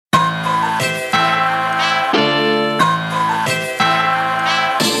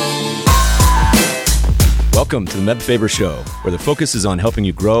Welcome to the Meb Faber Show, where the focus is on helping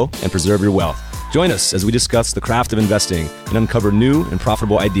you grow and preserve your wealth. Join us as we discuss the craft of investing and uncover new and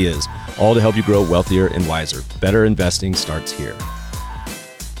profitable ideas, all to help you grow wealthier and wiser. Better investing starts here.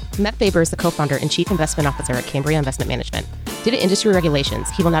 Meb Faber is the co-founder and chief investment officer at Cambria Investment Management. Due to industry regulations,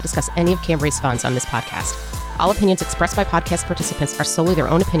 he will not discuss any of Cambria's funds on this podcast. All opinions expressed by podcast participants are solely their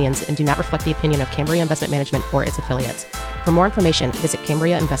own opinions and do not reflect the opinion of Cambria Investment Management or its affiliates. For more information, visit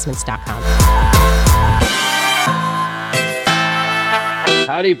CambriaInvestments.com.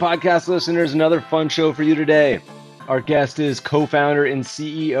 Howdy, podcast listeners. Another fun show for you today. Our guest is co-founder and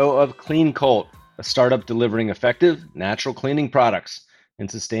CEO of Cleancult, a startup delivering effective, natural cleaning products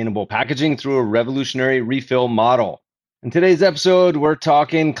and sustainable packaging through a revolutionary refill model. In today's episode, we're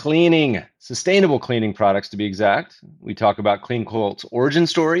talking cleaning, sustainable cleaning products to be exact. We talk about Cleancult's origin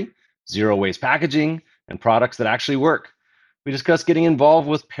story, zero waste packaging, and products that actually work. We discuss getting involved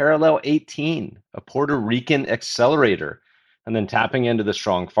with Parallel 18, a Puerto Rican accelerator, and then tapping into the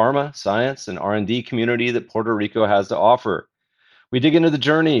strong pharma, science, and R&D community that Puerto Rico has to offer. We dig into the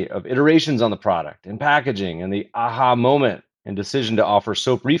journey of iterations on the product and packaging and the aha moment and decision to offer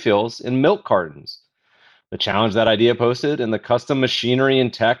soap refills in milk cartons, the challenge that idea posted, and the custom machinery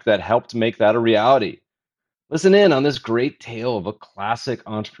and tech that helped make that a reality. Listen in on this great tale of a classic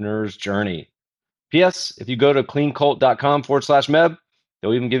entrepreneur's journey. P.S. If you go to cleancult.com/Meb,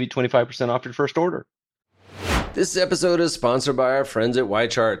 they'll even give you 25% off your first order. This episode is sponsored by our friends at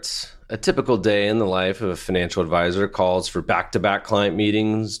YCharts. A typical day in the life of a financial advisor calls for back-to-back client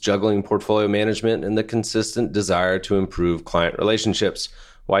meetings, juggling portfolio management, and the consistent desire to improve client relationships.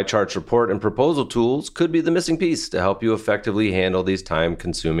 YCharts report and proposal tools could be the missing piece to help you effectively handle these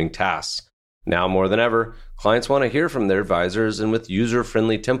time-consuming tasks. Now more than ever, clients want to hear from their advisors, and with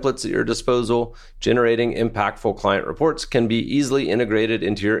user-friendly templates at your disposal, generating impactful client reports can be easily integrated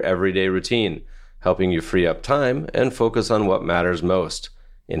into your everyday routine, helping you free up time and focus on what matters most,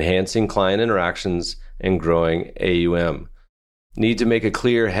 enhancing client interactions and growing AUM. Need to make a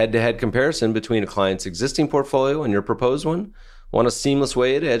clear head-to-head comparison between a client's existing portfolio and your proposed one? Want a seamless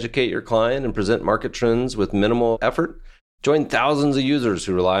way to educate your client and present market trends with minimal effort? Join thousands of users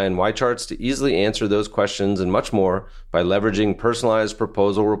who rely on YCharts to easily answer those questions and much more by leveraging personalized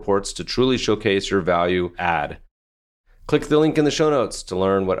proposal reports to truly showcase your value add. Click the link in the show notes to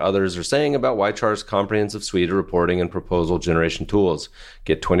learn what others are saying about YChart's comprehensive suite of reporting and proposal generation tools.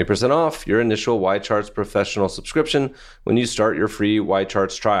 Get 20% off your initial YCharts professional subscription when you start your free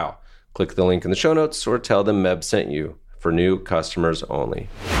YCharts trial. Click the link in the show notes or tell them Meb sent you, for new customers only.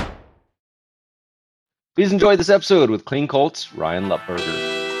 Please enjoy this episode with Cleancult's Ryan Lupberger.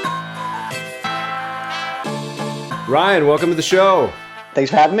 Ryan, welcome to the show.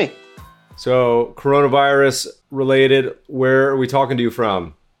 Thanks for having me. So, coronavirus related, where are we talking to you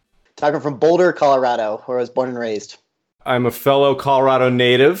from? Talking from Boulder, Colorado, where I was born and raised. I'm a fellow Colorado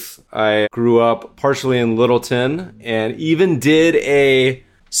native. I grew up partially in Littleton and even did a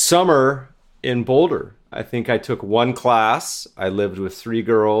summer in Boulder. I think I took one class. I lived with 3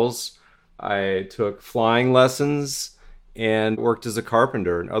 girls. I took flying lessons and worked as a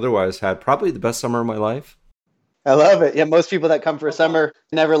carpenter, and otherwise had probably the best summer of my life. I love it. Yeah, most people that come for a summer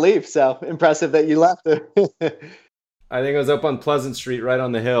never leave, so impressive that you left. I think I was up on Pleasant Street, right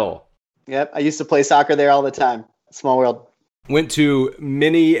on the hill. Yep, I used to play soccer there all the time. Small world. Went to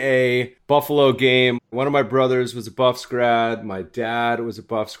many a Buffalo game. One of my brothers was a Buffs grad. My dad was a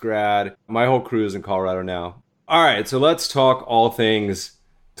Buffs grad. My whole crew is in Colorado now. All right, so let's talk all things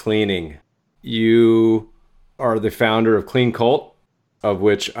cleaning. You are the founder of Cleancult, of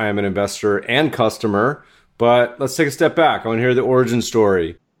which I am an investor and customer. But let's take a step back. I want to hear the origin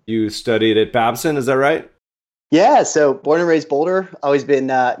story. You studied at Babson, is that right? Yeah, so born and raised Boulder, always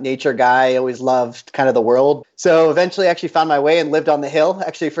been a nature guy, always loved kind of the world. So eventually actually found my way and lived on the hill.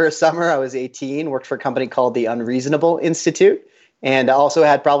 Actually for a summer, I was 18, worked for a company called the Unreasonable Institute, and also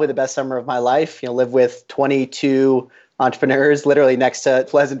had probably the best summer of my life. Lived with 22 entrepreneurs, literally next to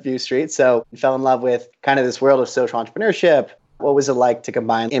Pleasant View Street. So fell in love with kind of this world of social entrepreneurship. What was it like to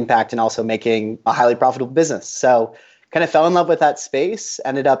combine impact and also making a highly profitable business? So kind of fell in love with that space,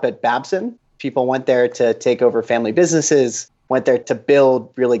 ended up at Babson. People went there to take over family businesses, went there to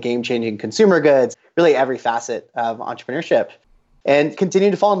build really game-changing consumer goods, really every facet of entrepreneurship, and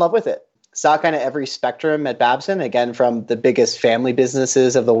continued to fall in love with it. Saw kind of every spectrum at Babson, again, from the biggest family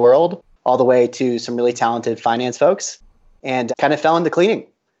businesses of the world all the way to some really talented finance folks, and kind of fell into cleaning.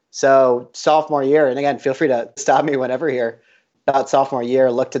 So sophomore year, and again, feel free to stop me whenever here, about sophomore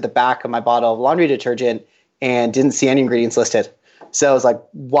year, looked at the back of my bottle of laundry detergent and didn't see any ingredients listed. So I was like,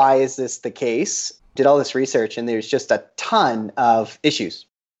 why is this the case? Did all this research and there's just a ton of issues.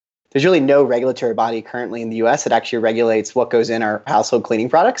 There's really no regulatory body currently in the US that actually regulates what goes in our household cleaning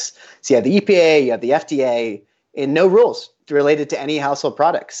products. So you have the EPA, you have the FDA, and no rules related to any household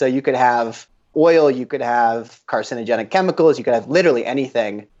product. So you could have oil, you could have carcinogenic chemicals, you could have literally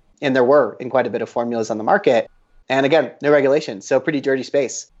anything. And there were in quite a bit of formulas on the market. And again, no regulation. So pretty dirty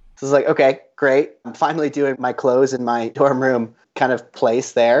space. So it's like, okay, great. I'm finally doing my clothes in my dorm room kind of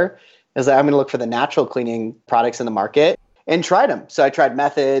place there. Is like, I'm going to look for the natural cleaning products in the market and tried them. So I tried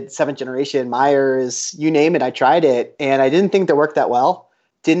Method, 7th Generation, Myers, you name it. I tried it and I didn't think they worked that well.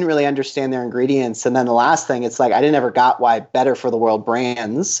 Didn't really understand their ingredients. And then the last thing, it's like, I didn't ever got why Better for the World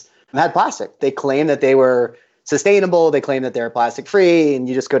brands had plastic. They claim that they were sustainable. They claim that they're plastic free and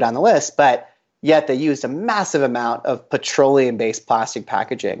you just go down the list. But yet they used a massive amount of petroleum-based plastic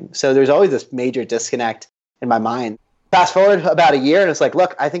packaging. So there's always this major disconnect in my mind. Fast forward about a year and it's like,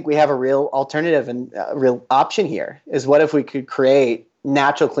 look, I think we have a real alternative and a real option here is what if we could create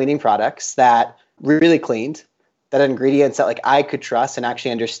natural cleaning products that really cleaned, that had ingredients that like I could trust and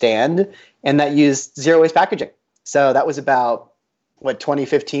actually understand and that used zero waste packaging. So that was about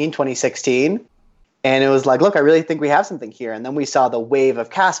 2015, 2016. And it was like, look, I really think we have something here. And then we saw the wave of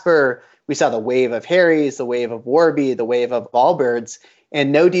Casper, we saw the wave of Harry's, the wave of Warby, the wave of Allbirds,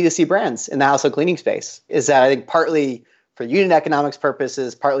 and no D2C brands in the household cleaning space. Is that I think partly for unit economics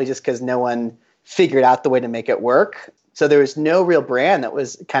purposes, partly just because no one figured out the way to make it work. So there was no real brand that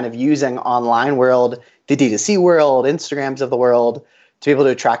was kind of using online world, the D2C world, Instagrams of the world to be able to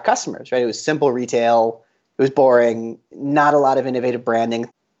attract customers, right? It was simple retail. It was boring, not a lot of innovative branding.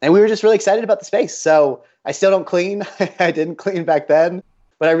 And we were just really excited about the space. So I still don't clean. I didn't clean back then,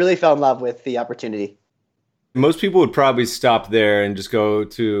 but I really fell in love with the opportunity. Most people would probably stop there and just go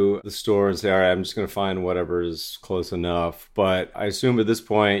to the store and say, all right, I'm just going to find whatever is close enough. But I assume at this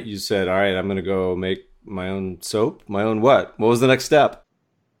point you said, all right, I'm going to go make my own soap. My own what? What was the next step?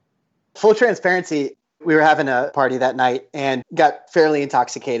 Full transparency, we were having a party that night and got fairly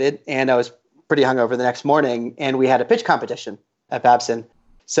intoxicated. And I was pretty hungover the next morning. And we had a pitch competition at Babson.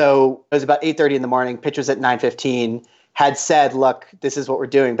 So it was about 8:30 in the morning. Pitch was at 9:15. Had said, look, this is what we're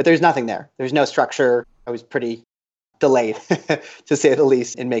doing. But there's nothing there. There's no structure. I was pretty delayed, to say the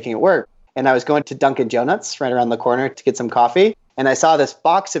least, in making it work. And I was going to Dunkin' Donuts right around the corner to get some coffee. And I saw this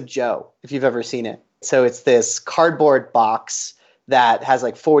box of Joe, if you've ever seen it. So it's this cardboard box that has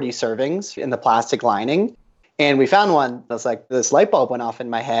like 40 servings in the plastic lining. And we found one that's like, this light bulb went off in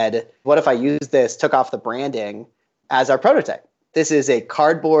my head. What if I use this, took off the branding as our prototype? This is a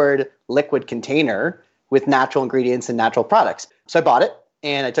cardboard liquid container with natural ingredients and natural products. So I bought it.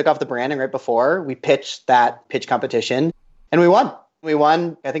 And I took off the branding right before we pitched that pitch competition and we won. We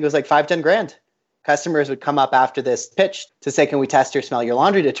won, I think it was like 5-10 grand. Customers would come up after this pitch to say, can we test or smell your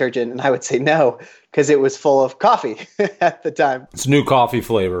laundry detergent? And I would say no, because it was full of coffee at the time. It's new coffee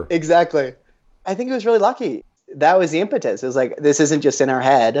flavor. Exactly. I think it was really lucky. That was the impetus. It was like, this isn't just in our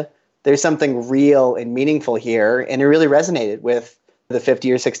head. There's something real and meaningful here. And it really resonated with the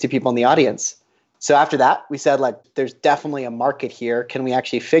 50 or 60 people in the audience. So after that, we said, like, there's definitely a market here. Can we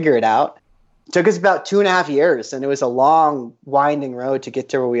actually figure it out? It took us about 2.5 years, and it was a long, winding road to get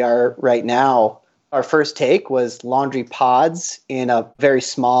to where we are right now. Our first take was laundry pods in a very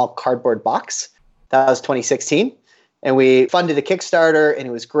small cardboard box. That was 2016. And we funded a Kickstarter, and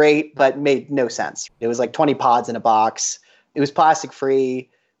it was great, but made no sense. It was like 20 pods in a box. It was plastic-free.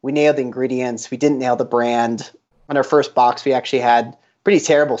 We nailed the ingredients. We didn't nail the brand. On our first box, we actually had pretty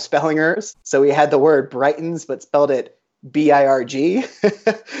terrible spelling errors. So we had the word Brightons, but spelled it BIRG.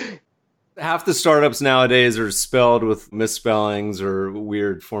 Half the startups nowadays are spelled with misspellings or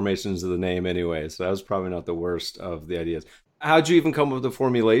weird formations of the name anyway. So that was probably not the worst of the ideas. How'd you even come up with the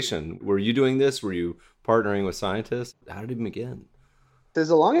formulation? Were you doing this? Were you partnering with scientists? How did it begin?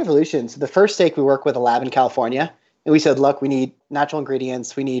 There's a long evolution. So the first take, we worked with a lab in California. And we said, look, we need natural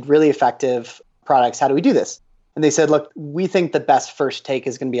ingredients. We need really effective products. How do we do this? And they said, look, we think the best first take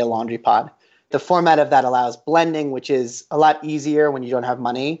is going to be a laundry pod. The format of that allows blending, which is a lot easier when you don't have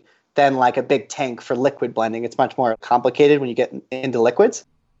money than like a big tank for liquid blending. It's much more complicated when you get into liquids.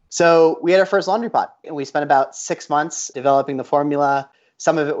 So we had our first laundry pod, and we spent about 6 months developing the formula.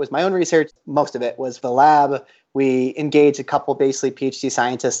 Some of it was my own research. Most of it was the lab. We engaged a couple basically PhD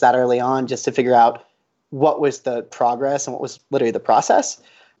scientists that early on just to figure out what was the progress and what was literally the process.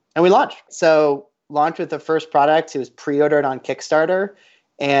 And we launched. So launched with the first product. It was pre-ordered on Kickstarter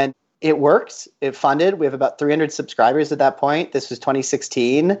and it worked. It funded. We have about 300 subscribers at that point. This was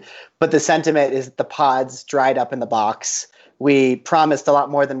 2016. But the sentiment is the pods dried up in the box. We promised a lot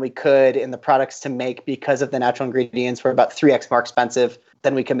more than we could in the products to make because of the natural ingredients were about 3x more expensive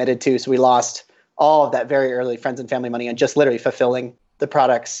than we committed to. So we lost all of that very early friends and family money on just literally fulfilling the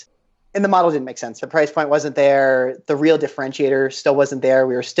products. And the model didn't make sense. The price point wasn't there. The real differentiator still wasn't there.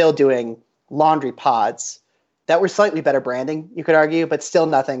 We were still doing laundry pods that were slightly better branding, you could argue, but still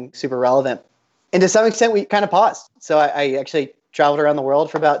nothing super relevant. And to some extent, we kind of paused. So I actually traveled around the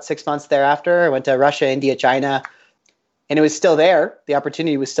world for about 6 months thereafter. I went to Russia, India, China, and it was still there. The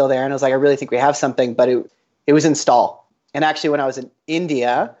opportunity was still there. And I was like, I really think we have something, but it was in stall. And actually, when I was in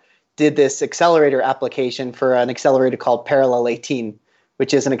India, did this accelerator application for an accelerator called Parallel 18,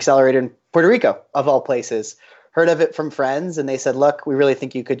 which is an accelerator in Puerto Rico, of all places. Heard of it from friends, and they said, look, we really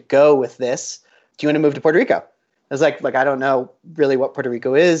think you could go with this. Do you want to move to Puerto Rico? I was like, look, I don't know really what Puerto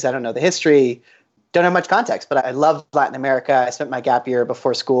Rico is. I don't know the history. Don't have much context, but I love Latin America. I spent my gap year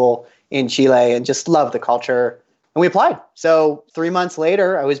before school in Chile and just love the culture. And we applied. So 3 months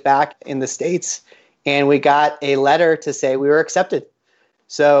later, I was back in the States, and we got a letter to say we were accepted.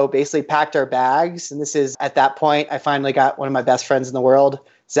 So basically packed our bags. And this is, at that point, I finally got one of my best friends in the world,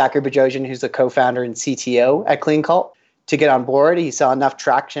 Zachary Bajosian, who's the co-founder and CTO at Cleancult, to get on board. He saw enough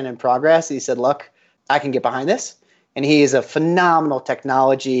traction and progress. He said, look, I can get behind this. And he is a phenomenal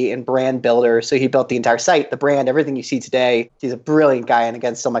technology and brand builder. So he built the entire site, the brand, everything you see today. He's a brilliant guy, and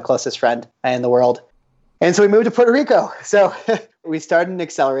again, still my closest friend in the world. And so we moved to Puerto Rico. So we started an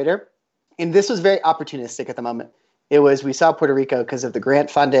accelerator. And this was very opportunistic at the moment. We saw Puerto Rico because of the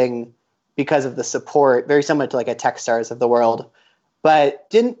grant funding, because of the support, very similar to like a Techstars of the world, but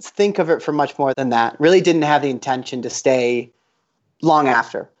didn't think of it for much more than that. Really didn't have the intention to stay long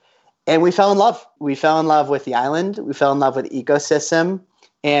after. And we fell in love. We fell in love with the island. We fell in love with the ecosystem.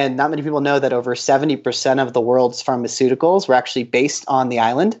 And not many people know that over 70% of the world's pharmaceuticals were actually based on the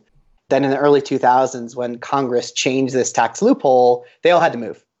island. Then in the early 2000s, when Congress changed this tax loophole, they all had to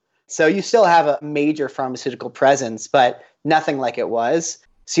move. So you still have a major pharmaceutical presence, but nothing like it was.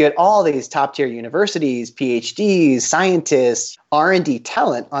 So you had all these top tier universities, PhDs, scientists, R&D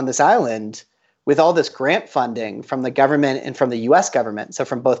talent on this island with all this grant funding from the government and from the US government, so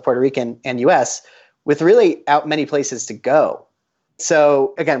from both Puerto Rican and US, with really out many places to go.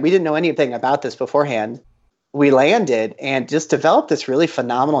 So again, we didn't know anything about this beforehand. We landed and just developed this really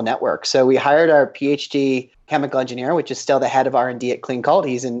phenomenal network. So we hired our PhD chemical engineer, which is still the head of R&D at Cleancult.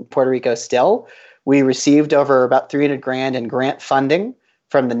 He's in Puerto Rico still. We received over about 300 grand in grant funding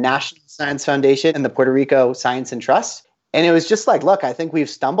from the National Science Foundation and the Puerto Rico Science and Trust. And it was just like, look, I think we've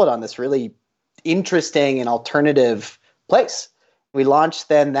stumbled on this really interesting and alternative place. We launched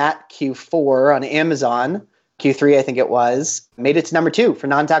then that Q4 on Amazon, Q3 I think it was, made it to number 2 for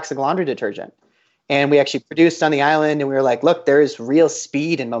non-toxic laundry detergent. And we actually produced on the island, and we were like, look, there's real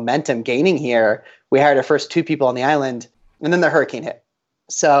speed and momentum gaining here. We hired our first 2 people on the island, and then the hurricane hit.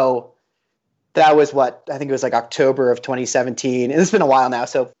 So that was I think it was like October of 2017. And it's been a while now.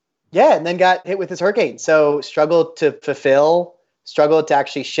 So yeah, and then got hit with this hurricane. So struggled to fulfill, struggled to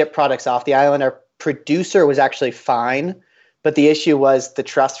actually ship products off the island. Our producer was actually fine, but the issue was the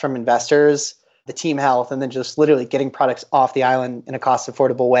trust from investors, the team health, and then just literally getting products off the island in a cost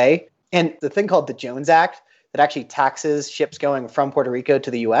affordable way. And the thing called the Jones Act that actually taxes ships going from Puerto Rico to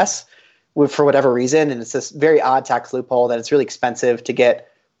the US for whatever reason. And it's this very odd tax loophole that it's really expensive to get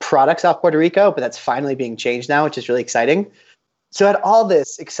products off Puerto Rico, but that's finally being changed now, which is really exciting. So I had all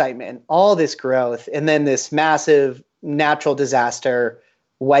this excitement, all this growth, and then this massive natural disaster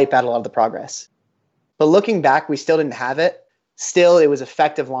wipe out a lot of the progress. But looking back, we still didn't have it. Still, it was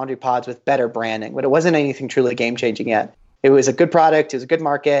effective laundry pods with better branding, but it wasn't anything truly game-changing yet. It was a good product, it was a good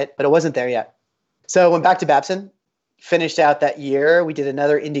market, but it wasn't there yet. So I went back to Babson, finished out that year. We did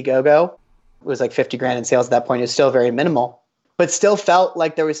another Indiegogo. It was like 50 grand in sales at that point. It was still very minimal, but still felt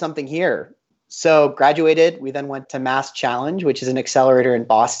like there was something here. So graduated. We then went to Mass Challenge, which is an accelerator in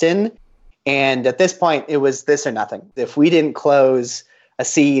Boston. And at this point, it was this or nothing. If we didn't close a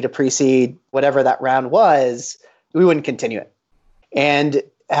seed, a pre-seed, whatever that round was, we wouldn't continue it. And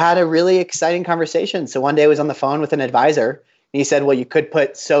had a really exciting conversation. So one day I was on the phone with an advisor, and he said, well, you could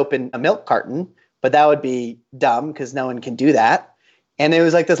put soap in a milk carton, but that would be dumb because no one can do that. And it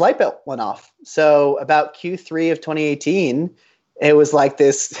was like this light bulb went off. So about Q3 of 2018, it was like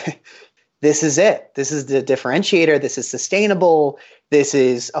this, this is it. This is the differentiator. This is sustainable. This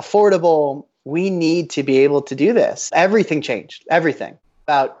is affordable. We need to be able to do this. Everything changed, everything.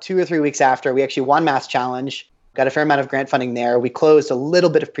 About 2 or 3 weeks after, we actually won Mass Challenge, got a fair amount of grant funding there. We closed a little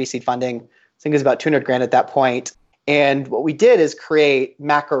bit of pre-seed funding. I think it was about 200 grand at that point. And what we did is create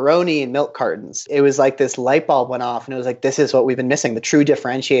macaroni in milk cartons. It was like this light bulb went off, and it was like, this is what we've been missing, the true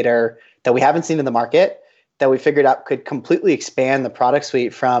differentiator that we haven't seen in the market, that we figured out could completely expand the product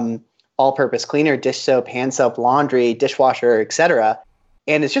suite from all-purpose cleaner, dish soap, hand soap, laundry, dishwasher, etc.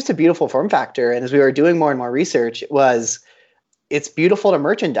 And it's just a beautiful form factor. And as we were doing more and more research, it was it's beautiful to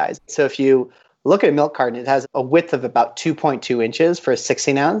merchandise. So if you look at a milk carton, it has a width of about 2.2 inches for a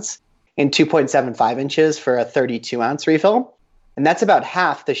 16 ounce and 2.75 inches for a 32 ounce refill. And that's about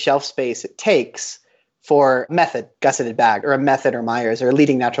half the shelf space it takes for a Method gusseted bag or a Method or Myers or a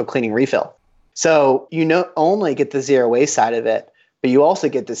leading natural cleaning refill. So you not only get the zero waste side of it, but you also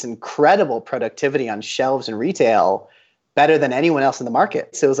get this incredible productivity on shelves and retail better than anyone else in the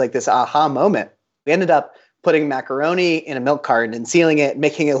market. So it was like this aha moment. We ended up putting macaroni in a milk carton and sealing it,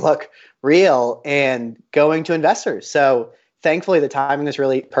 making it look real and going to investors. So thankfully, the timing was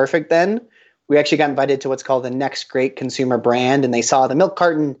really perfect then. We actually got invited to what's called the next great consumer brand, and they saw the milk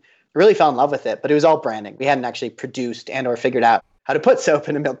carton, really fell in love with it, but it was all branding. We hadn't actually produced and or figured out how to put soap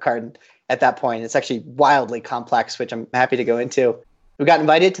in a milk carton at that point. It's actually wildly complex, which I'm happy to go into. We got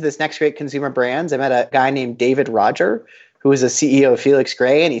invited to this next great consumer brands. I met a guy named David Roger, who was a CEO of Felix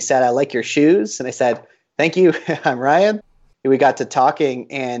Gray, and he said, "I like your shoes." And I said, "Thank you, I'm Ryan." We got to talking,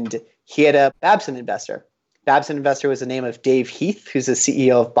 and he had a Babson investor. Babson investor was the name of Dave Heath, who's the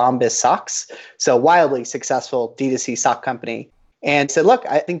CEO of Bombas Socks, so wildly successful D2C sock company. And said, "Look,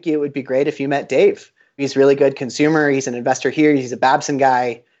 I think it would be great if you met Dave. He's a really good consumer. He's an investor here. He's a Babson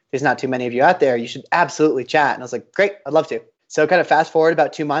guy. There's not too many of you out there. You should absolutely chat." And I was like, "Great, I'd love to." So kind of fast forward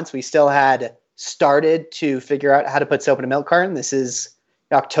about 2 months, we still had started to figure out how to put soap in a milk carton. This is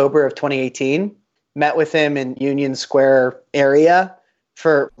October of 2018. Met with him in Union Square area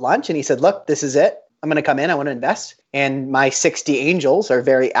for lunch. And he said, "Look, this is it. I'm going to come in. I want to invest. And my 60 angels are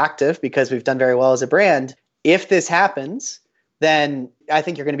very active because we've done very well as a brand. If this happens, then I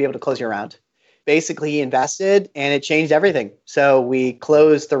think you're going to be able to close your round." Basically, he invested and it changed everything. So we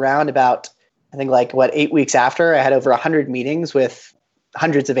closed the round about, I think 8 weeks after. I had over 100 meetings with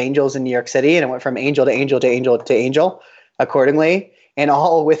hundreds of angels in New York City, and it went from angel to angel to angel to angel accordingly, and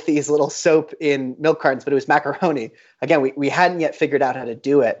all with these little soap in milk cartons, but it was macaroni. Again, we hadn't yet figured out how to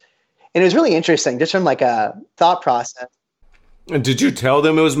do it. And it was really interesting, just from like a thought process. And did you tell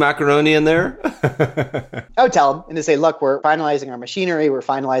them it was macaroni in there? I would tell them and to say, "Look, we're finalizing our machinery, we're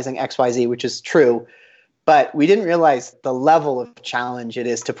finalizing XYZ," which is true. But we didn't realize the level of challenge it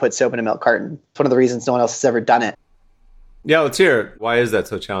is to put soap in a milk carton. It's one of the reasons no one else has ever done it. Yeah, let's hear it. Why is that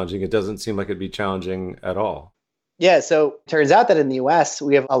so challenging? It doesn't seem like it'd be challenging at all. Yeah, so it turns out that in the US,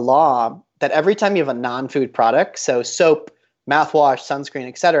 we have a law that every time you have a non-food product, so soap, mouthwash, sunscreen,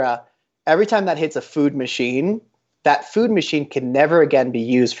 etc., every time that hits a food machine, that food machine can never again be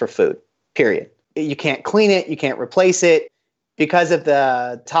used for food, period. You can't clean it, you can't replace it because of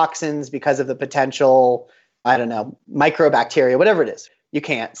the toxins, because of the potential, microbacteria, whatever it is. You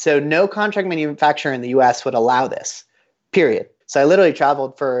can't. So no contract manufacturer in the US would allow this, period. So I literally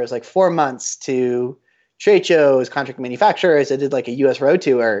traveled for 4 months to trade shows, contract manufacturers. I did a US road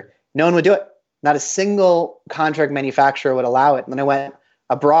tour. No one would do it. Not a single contract manufacturer would allow it. And then I went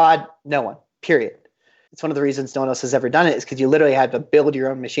abroad, no one, period. It's one of the reasons no one else has ever done it is because you literally had to build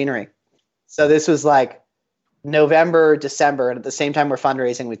your own machinery. So this was November, December, and at the same time we're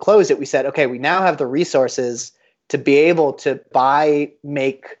fundraising, we closed it. We said, okay, we now have the resources to be able to buy,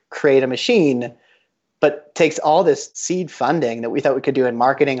 make, create a machine, but takes all this seed funding that we thought we could do in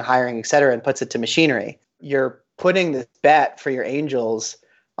marketing, hiring, et cetera, and puts it to machinery. You're putting this bet for your angels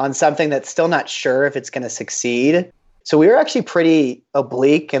on something that's still not sure if it's going to succeed. So we were actually pretty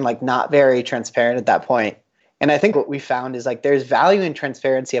oblique and not very transparent at that point. And I think what we found is there's value in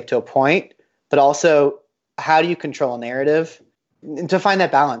transparency up to a point, but also how do you control a narrative and to find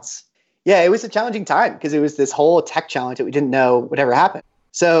that balance? Yeah, it was a challenging time because it was this whole tech challenge that we didn't know would ever happen.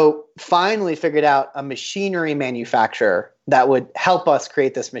 So finally figured out a machinery manufacturer that would help us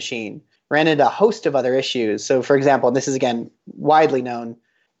create this machine. Ran into a host of other issues. So for example, and this is again widely known,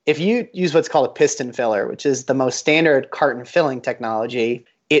 if you use what's called a piston filler, which is the most standard carton filling technology,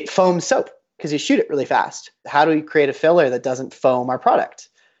 it foams soap because you shoot it really fast. How do we create a filler that doesn't foam our product?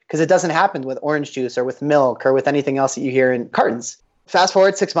 Because it doesn't happen with orange juice or with milk or with anything else that you hear in cartons. Fast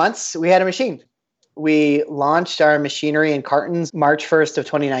forward 6 months, we had a machine. We launched our machinery in cartons March 1st of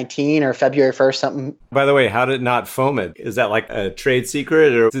 2019 or February 1st, something. By the way, how did it not foam it? Is that a trade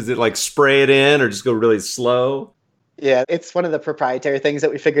secret, or is it spray it in or just go really slow? Yeah, it's one of the proprietary things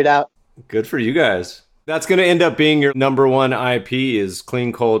that we figured out. Good for you guys. That's going to end up being your number one IP is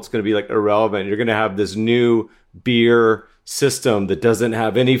Cleancult. It's going to be irrelevant. You're going to have this new beer system that doesn't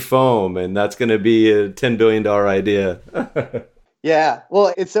have any foam, and that's going to be a $10 billion idea. Yeah,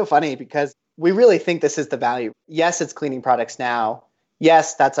 well, it's so funny because we really think this is the value. Yes, it's cleaning products now.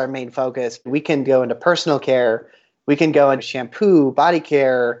 Yes, that's our main focus. We can go into personal care. We can go into shampoo, body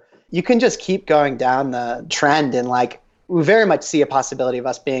care. You can just keep going down the trend. And we very much see a possibility of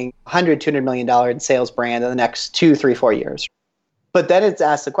us being $100, $200 million in sales brand in the next 2, 3, 4 years. But then it's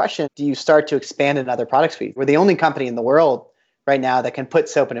asked the question, do you start to expand in other product suites? We're the only company in the world right now that can put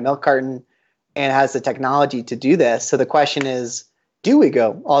soap in a milk carton and has the technology to do this. So the question is, do we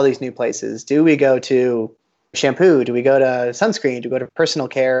go all these new places? Do we go to shampoo? Do we go to sunscreen? Do we go to personal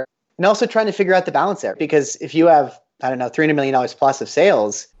care? And also trying to figure out the balance there. Because if you have, I don't know, $300 million plus of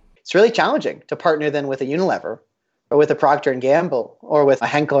sales, it's really challenging to partner then with a Unilever or with a Procter & Gamble or with a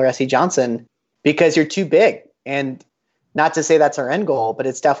Henkel or SC Johnson because you're too big. And not to say that's our end goal, but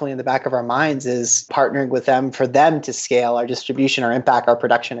it's definitely in the back of our minds is partnering with them for them to scale our distribution, our impact, our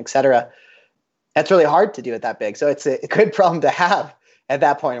production, et cetera. That's really hard to do it that big. So it's a good problem to have at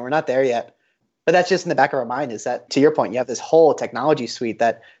that point. And we're not there yet. But that's just in the back of our mind is that, to your point, you have this whole technology suite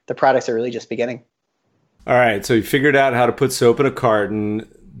that the products are really just beginning. All right. So you figured out how to put soap in a carton.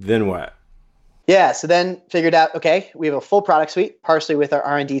 Then what? Yeah. So then figured out, okay, we have a full product suite, partially with our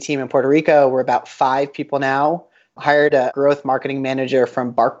R&D team in Puerto Rico. We're about 5 people now. Hired a growth marketing manager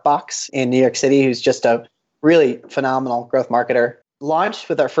from BarkBox in New York City, who's just a really phenomenal growth marketer. Launched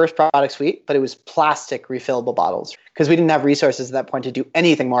with our first product suite, but it was plastic refillable bottles because we didn't have resources at that point to do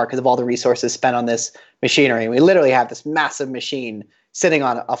anything more because of all the resources spent on this machinery. We literally have this massive machine sitting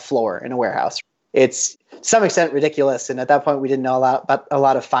on a floor in a warehouse. It's to some extent ridiculous. And at that point, we didn't know about a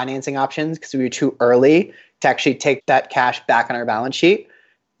lot of financing options because we were too early to actually take that cash back on our balance sheet,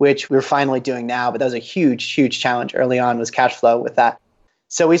 which we're finally doing now. But that was a huge, huge challenge early on was cash flow with that.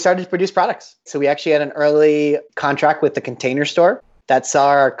 So we started to produce products. So we actually had an early contract with the Container Store that saw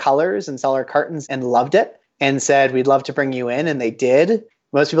our colors and saw our cartons and loved it and said, we'd love to bring you in. And they did.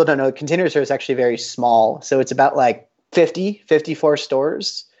 Most people don't know Container Store is actually very small. So it's about like 54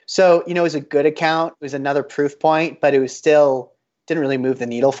 stores. So, it was a good account. It was another proof point, but it was still didn't really move the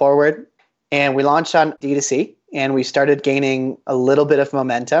needle forward. And we launched on D2C and we started gaining a little bit of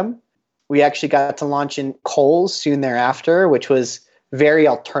momentum. We actually got to launch in Kohl's soon thereafter, which was very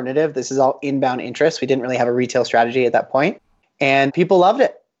alternative. This is all inbound interest. We didn't really have a retail strategy at that point. And people loved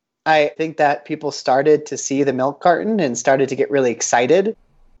it. I think that people started to see the milk carton and started to get really excited.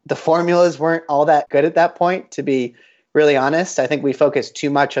 The formulas weren't all that good at that point, to be really honest. I think we focused too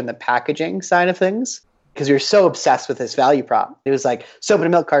much on the packaging side of things because we were so obsessed with this value prop. It was like, soap in a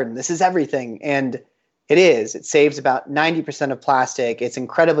milk carton, this is everything. And it is. It saves about 90% of plastic. It's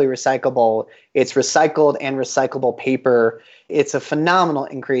incredibly recyclable. It's recycled and recyclable paper. It's a phenomenal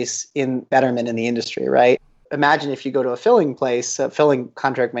increase in betterment in the industry, right? Imagine if you go to a filling place, a filling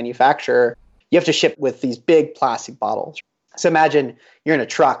contract manufacturer, you have to ship with these big plastic bottles. So imagine you're in a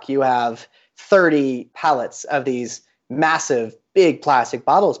truck, you have 30 pallets of these massive, big plastic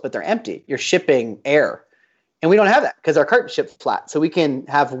bottles, but they're empty. You're shipping air. And we don't have that because our carton ships flat. So we can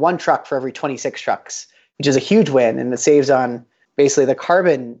have 1 truck for every 26 trucks, which is a huge win. And it saves on basically the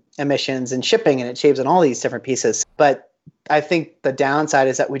carbon emissions and shipping, and it saves on all these different pieces. But I think the downside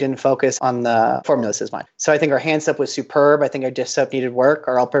is that we didn't focus on the formulas as much. So I think our hand soap was superb. I think our dish soap needed work.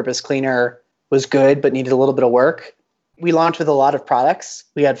 Our all-purpose cleaner was good, but needed a little bit of work. We launched with a lot of products.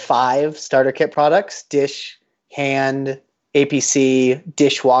 We had 5 starter kit products: dish, hand, APC,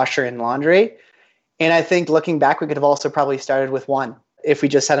 dishwasher, and laundry. And I think looking back, we could have also probably started with 1 if we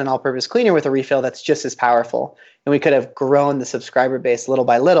just had an all-purpose cleaner with a refill that's just as powerful. And we could have grown the subscriber base little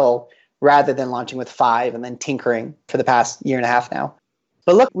by little rather than launching with 5 and then tinkering for the past year and a half now.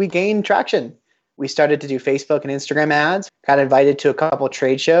 But look, we gained traction. We started to do Facebook and Instagram ads, got invited to a couple of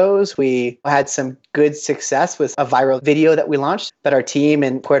trade shows. We had some good success with a viral video that we launched that our team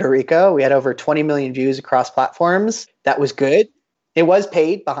in Puerto Rico, we had over 20 million views across platforms. That was good. It was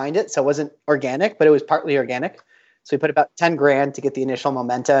paid behind it, so it wasn't organic, but it was partly organic. So we put about 10 grand to get the initial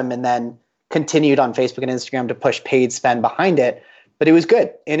momentum and then continued on Facebook and Instagram to push paid spend behind it. But it was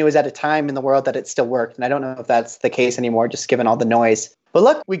good. And it was at a time in the world that it still worked. And I don't know if that's the case anymore, just given all the noise. But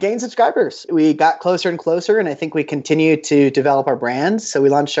look, we gained subscribers. We got closer and closer. And I think we continued to develop our brand. So we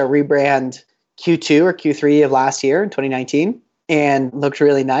launched our rebrand Q2 or Q3 of last year in 2019 and looked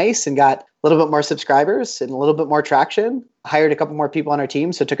really nice and got a little bit more subscribers and a little bit more traction. Hired a couple more people on our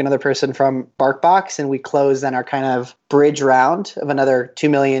team. So took another person from BarkBox and we closed then our kind of bridge round of another 2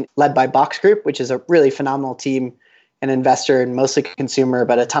 million led by Box Group, which is a really phenomenal team, an investor and mostly consumer,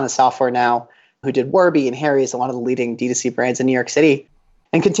 but a ton of software now, who did Warby and Harry's and one of the leading D2C brands in New York City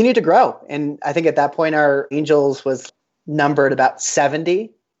and continued to grow. And I think at that point, our Angels was numbered about 70.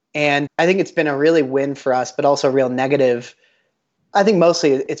 And I think it's been a really win for us, but also a real negative. I think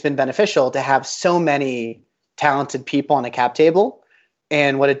mostly it's been beneficial to have so many talented people on a cap table.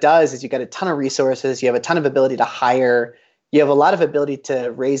 And what it does is you get a ton of resources, you have a ton of ability to hire, you have a lot of ability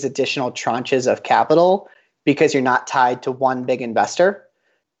to raise additional tranches of capital because you're not tied to one big investor.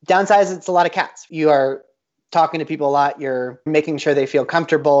 Downside is it's a lot of cats. You are talking to people a lot. You're making sure they feel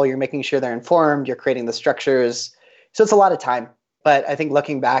comfortable. You're making sure they're informed. You're creating the structures. So it's a lot of time. But I think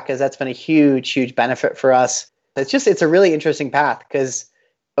looking back, as that's been a huge, huge benefit for us. It's a really interesting path because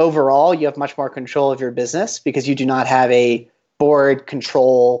overall, you have much more control of your business because you do not have a board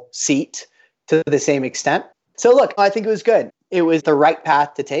control seat to the same extent. So look, I think it was good. It was the right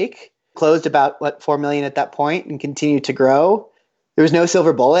path to take. Closed about, 4 million at that point and continued to grow. There was no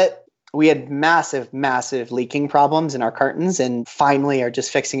silver bullet. We had massive, massive leaking problems in our cartons and finally are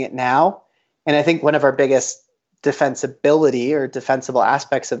just fixing it now. And I think one of our biggest defensibility or defensible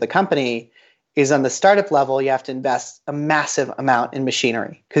aspects of the company is on the startup level, you have to invest a massive amount in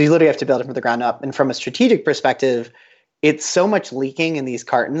machinery because you literally have to build it from the ground up. And from a strategic perspective, it's so much leaking in these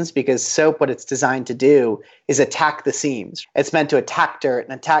cartons because soap, what it's designed to do is attack the seams. It's meant to attack dirt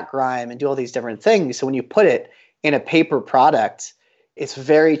and attack grime and do all these different things. So when you put it in a paper product, it's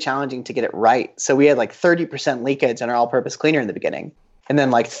very challenging to get it right. So we had 30% leakage on our all-purpose cleaner in the beginning, and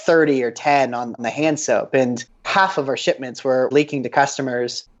then 30 or 10 on the hand soap. And half of our shipments were leaking to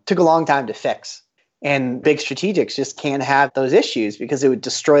customers. Took a long time to fix. And big strategics just can't have those issues because it would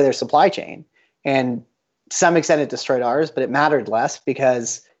destroy their supply chain. And to some extent, it destroyed ours, but it mattered less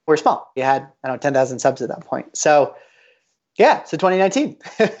because we're small. We had, 10,000 subs at that point. So 2019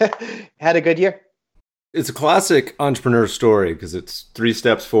 had a good year. It's a classic entrepreneur story because it's 3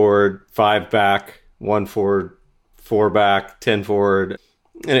 steps forward, 5 back, 1 forward, 4 back, 10 forward.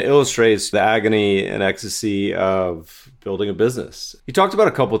 And it illustrates the agony and ecstasy of building a business. You talked about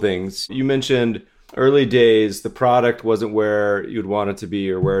a couple things. You mentioned early days, the product wasn't where you'd want it to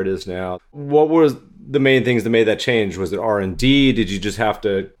be or where it is now. What was the main things that made that change? Was it R&D? Did you just have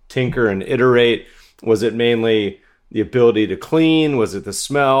to tinker and iterate? Was it mainly the ability to clean? Was it the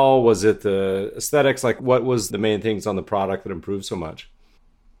smell? Was it the aesthetics? What was the main things on the product that improved so much?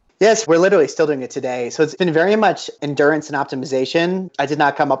 Yes, we're literally still doing it today. So it's been very much endurance and optimization. I did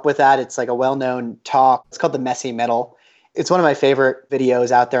not come up with that. It's a well-known talk. It's called the messy middle. It's one of my favorite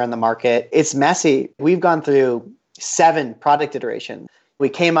videos out there on the market. It's messy. We've gone through 7 product iterations. We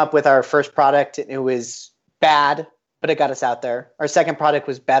came up with our first product and it was bad, but it got us out there. Our second product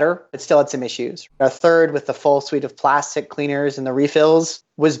was better, but still had some issues. Our third, with the full suite of plastic cleaners and the refills,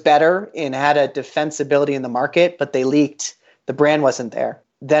 was better and had a defensibility in the market, but they leaked. The brand wasn't there.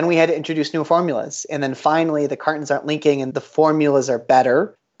 Then we had to introduce new formulas. And then finally, the cartons aren't leaking and the formulas are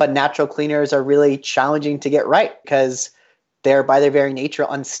better, but natural cleaners are really challenging to get right because they're by their very nature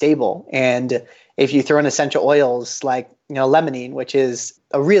unstable. And if you throw in essential oils like limonene, which is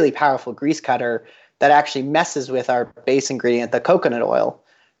a really powerful grease cutter that actually messes with our base ingredient, the coconut oil,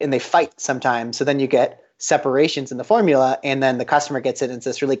 and they fight sometimes. So then you get separations in the formula and then the customer gets it and it's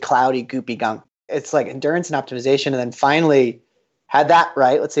this really cloudy, goopy gunk. It's like endurance and optimization. And then finally had that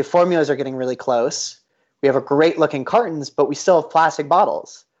right. Let's say formulas are getting really close. We have a great looking cartons, but we still have plastic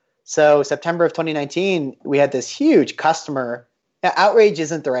bottles. So September of 2019, we had this huge customer. Now, outrage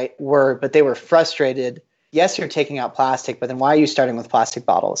isn't the right word, but they were frustrated. Yes, you're taking out plastic, but then why are you starting with plastic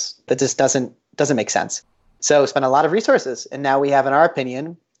bottles? That just doesn't make sense. So spent a lot of resources. And now we have, in our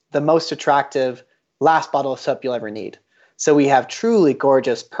opinion, the most attractive last bottle of soap you'll ever need. So we have truly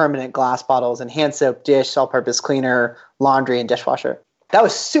gorgeous permanent glass bottles and hand soap, dish, all-purpose cleaner, laundry, and dishwasher. That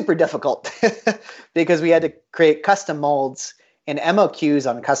was super difficult because we had to create custom molds and MOQs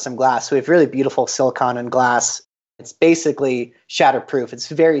on custom glass. So we have really beautiful silicone and glass. It's basically shatterproof. It's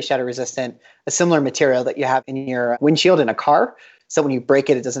very shatter resistant, a similar material that you have in your windshield in a car. So when you break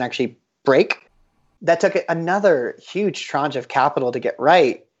it, it doesn't actually break. That took another huge tranche of capital to get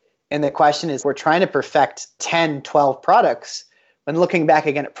right. And the question is, we're trying to perfect 10, 12 products. When looking back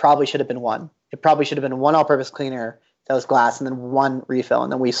again, it probably should have been one. It probably should have been one all-purpose cleaner that was glass and then one refill.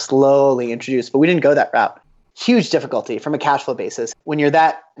 And then we slowly introduced, but we didn't go that route. Huge difficulty from a cash flow basis. When you're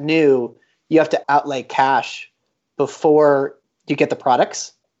that new, you have to outlay cash before you get the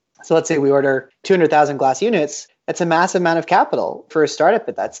products. So let's say we order 200,000 glass units. That's a massive amount of capital for a startup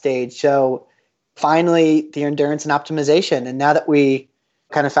at that stage. So finally, the endurance and optimization. And now that we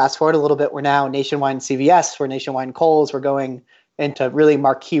kind of fast forward a little bit, we're now nationwide in CVS, we're nationwide in Kohl's, we're going into really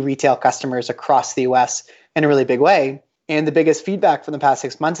marquee retail customers across the US in a really big way. And the biggest feedback from the past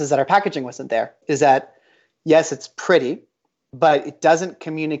 6 months is that our packaging wasn't there. Is that, yes, it's pretty, but it doesn't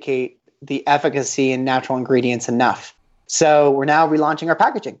communicate the efficacy and natural ingredients enough. So we're now relaunching our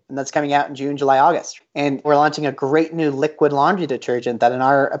packaging, and that's coming out in June, July, August. And we're launching a great new liquid laundry detergent that, in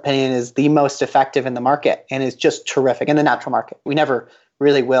our opinion, is the most effective in the market and is just terrific in the natural market. We never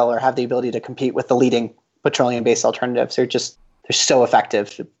really will or have the ability to compete with the leading petroleum-based alternatives. They're so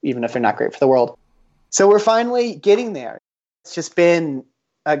effective, even if they're not great for the world. So we're finally getting there. It's just been,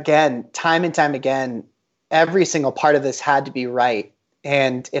 again, time and time again, every single part of this had to be right.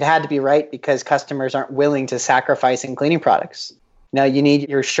 And it had to be right because customers aren't willing to sacrifice in cleaning products. Now, you need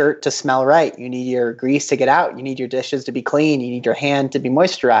your shirt to smell right. You need your grease to get out. You need your dishes to be clean. You need your hand to be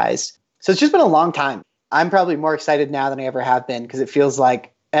moisturized. So it's just been a long time. I'm probably more excited now than I ever have been because it feels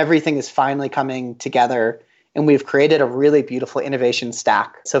like everything is finally coming together and we've created a really beautiful innovation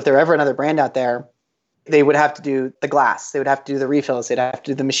stack. So if there were ever another brand out there, they would have to do the glass. They would have to do the refills. They'd have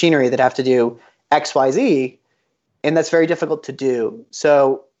to do the machinery. They'd have to do X, Y, Z. And that's very difficult to do.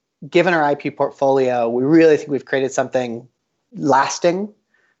 So given our IP portfolio, we really think we've created something lasting,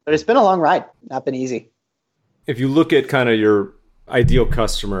 but it's been a long ride, not been easy. If you look at kind of your ideal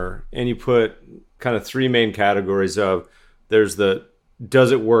customer and you put kind of three main categories of, there's the,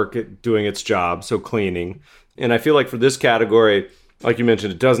 does it work at doing its job? So cleaning. And I feel like for this category, like you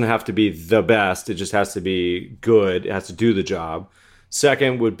mentioned, it doesn't have to be the best. It just has to be good. It has to do the job.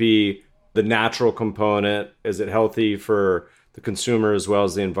 Second would be the natural component. Is it healthy for the consumer as well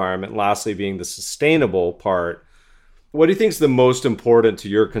as the environment? Lastly, being the sustainable part. What do you think is the most important to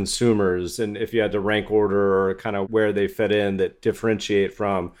your consumers? And if you had to rank order or kind of where they fit in that differentiate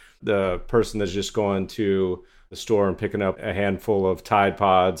from the person that's just going to the store and picking up a handful of Tide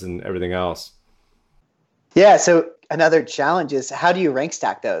Pods and everything else? Yeah, so another challenge is how do you rank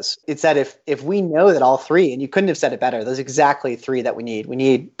stack those? It's that if we know that all three, and you couldn't have said it better, those are exactly three that we need. We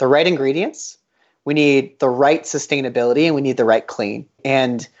need the right ingredients, we need the right sustainability, and we need the right clean.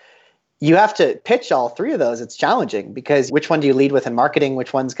 And you have to pitch all three of those. It's challenging because which one do you lead with in marketing?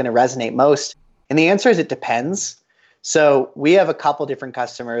 Which one's going to resonate most? And the answer is it depends. So we have a couple different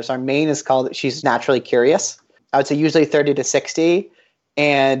customers. Our main is called She's Naturally Curious. I would say usually 30 to 60.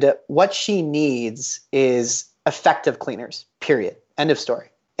 And what she needs is effective cleaners, period. End of story.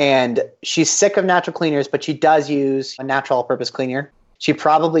 And she's sick of natural cleaners, but she does use a natural all-purpose cleaner. She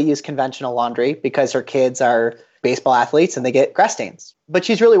probably used conventional laundry because her kids are baseball athletes and they get grass stains. But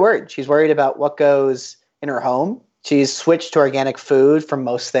she's really worried. She's worried about what goes in her home. She's switched to organic food for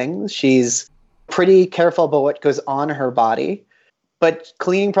most things. She's pretty careful about what goes on her body. But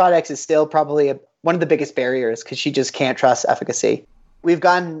cleaning products is still probably one of the biggest barriers because she just can't trust efficacy. We've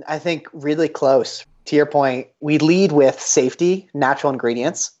gotten, I think, really close. To your point, we lead with safety, natural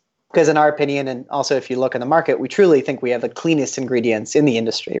ingredients, because in our opinion, and also if you look in the market, we truly think we have the cleanest ingredients in the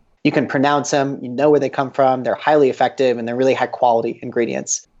industry. You can pronounce them, you know where they come from, they're highly effective, and they're really high quality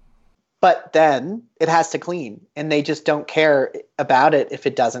ingredients. But then it has to clean, and they just don't care about it if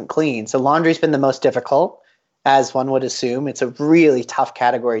it doesn't clean. So laundry's been the most difficult, as one would assume. It's a really tough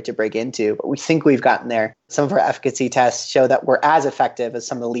category to break into, but we think we've gotten there. Some of our efficacy tests show that we're as effective as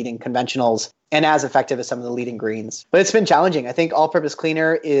some of the leading conventionals and as effective as some of the leading greens. But it's been challenging. I think all-purpose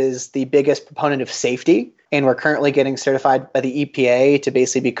cleaner is the biggest proponent of safety, and we're currently getting certified by the EPA to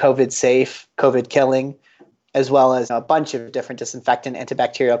basically be COVID safe, COVID killing, as well as a bunch of different disinfectant,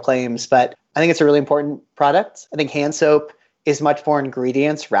 antibacterial claims. But I think it's a really important product. I think hand soap is much more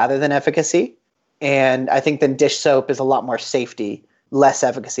ingredients rather than efficacy. And I think then dish soap is a lot more safety, less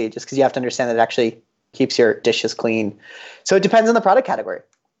efficacy, just because you have to understand that it actually keeps your dishes clean. So it depends on the product category.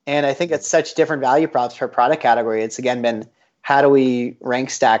 And I think it's such different value props per product category. It's again been, how do we rank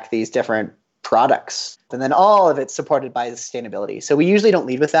stack these different products? And then all of it's supported by sustainability. So we usually don't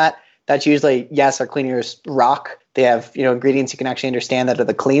lead with that. That's usually, yes, our cleaners rock. They have, ingredients you can actually understand that are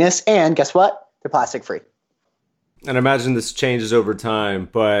the cleanest. And guess what? They're plastic free. And I imagine this changes over time,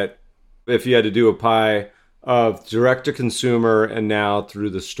 but if you had to do a pie of direct to consumer and now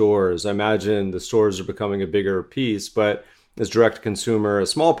through the stores, I imagine the stores are becoming a bigger piece, but is direct to consumer a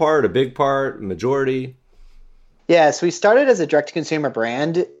small part, a big part, a majority? Yeah, so we started as a direct to consumer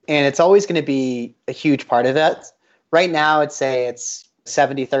brand, and it's always going to be a huge part of it. Right now, I'd say it's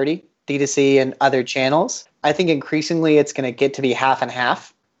 70-30, D2C and other channels. I think increasingly it's going to get to be half and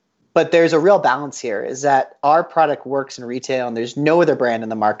half. But there's a real balance here, is that our product works in retail and there's no other brand in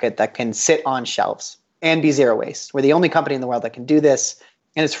the market that can sit on shelves and be zero waste. We're the only company in the world that can do this,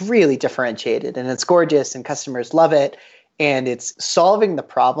 and it's really differentiated and it's gorgeous and customers love it. And it's solving the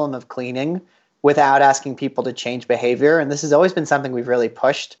problem of cleaning without asking people to change behavior. And this has always been something we've really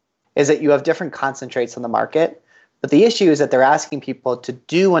pushed, is that you have different concentrates on the market. But the issue is that they're asking people to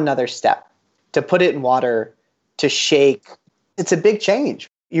do another step, to put it in water, to shake. It's a big change.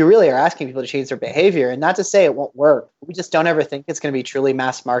 You really are asking people to change their behavior, and not to say it won't work. We just don't ever think it's going to be truly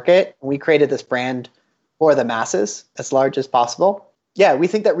mass market. We created this brand for the masses, as large as possible. Yeah, we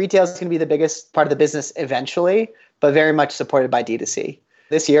think that retail is going to be the biggest part of the business eventually, but very much supported by D2C.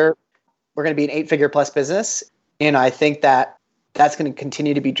 This year, we're going to be an 8-figure plus business, and I think that that's going to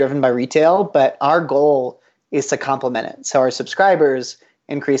continue to be driven by retail, but our goal is to complement it. So our subscribers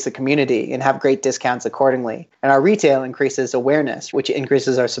increase the community and have great discounts accordingly. And our retail increases awareness, which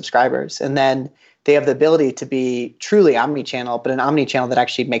increases our subscribers. And then they have the ability to be truly omni-channel, but an omni-channel that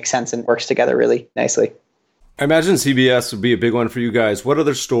actually makes sense and works together really nicely. I imagine CBS would be a big one for you guys. What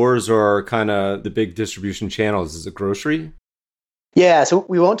other stores are kind of the big distribution channels? Is it grocery? Yeah, so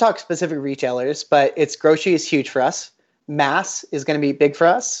we won't talk specific retailers, but it's grocery is huge for us. Mass is going to be big for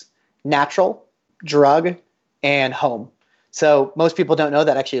us. Natural, drug, and home. So most people don't know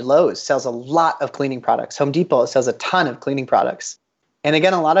that actually Lowe's sells a lot of cleaning products. Home Depot sells a ton of cleaning products. And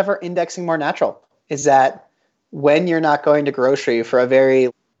again, a lot of our indexing more natural is that when you're not going to grocery for a very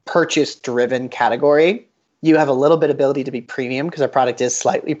purchase-driven category, you have a little bit of ability to be premium because our product is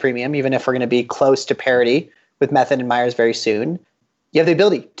slightly premium, even if we're going to be close to parity with Method and Myers very soon. You have the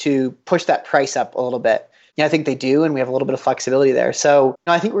ability to push that price up a little bit. Yeah, I think they do, and we have a little bit of flexibility there. So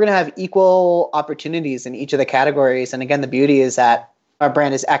I think we're going to have equal opportunities in each of the categories. And again, the beauty is that our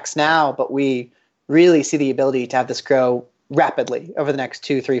brand is X now, but we really see the ability to have this grow rapidly over the next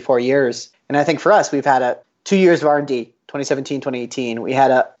 2, 3, 4 years. And I think for us, we've had 2 years of R&D, 2017, 2018. We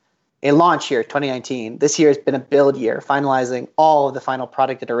had a launch year, 2019. This year has been a build year, finalizing all of the final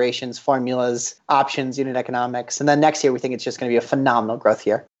product iterations, formulas, options, unit economics. And then next year, we think it's just going to be a phenomenal growth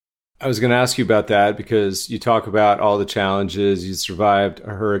year. I was going to ask you about that because you talk about all the challenges. You survived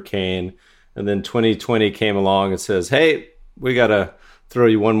a hurricane, and then 2020 came along and says, hey, we got to throw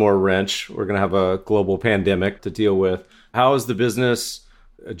you one more wrench. We're going to have a global pandemic to deal with. How has the business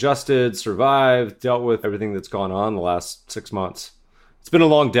adjusted, survived, dealt with everything that's gone on the last 6 months? It's been a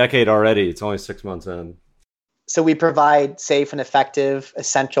long decade already. It's only 6 months in. So we provide safe and effective,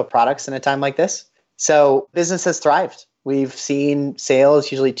 essential products in a time like this. So business has thrived. We've seen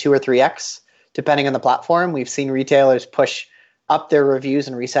sales usually 2 or 3x, depending on the platform. We've seen retailers push up their reviews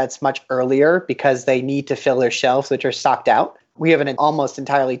and resets much earlier because they need to fill their shelves, which are stocked out. We have an almost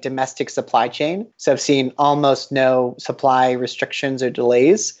entirely domestic supply chain. So I've seen almost no supply restrictions or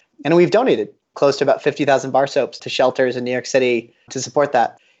delays. And we've donated close to about 50,000 bar soaps to shelters in New York City to support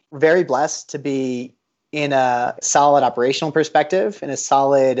that. We're very blessed to be in a solid operational perspective, in a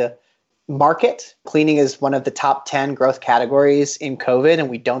solid market. Cleaning is one of the top 10 growth categories in COVID, and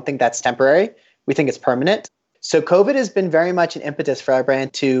we don't think that's temporary. We think it's permanent. So COVID has been very much an impetus for our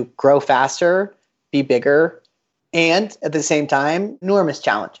brand to grow faster, be bigger, and at the same time, enormous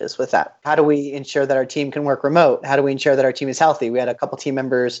challenges with that. How do we ensure that our team can work remote? How do we ensure that our team is healthy? We had a couple team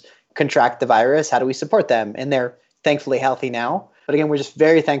members contract the virus. How do we support them? And they're thankfully healthy now. But again, we're just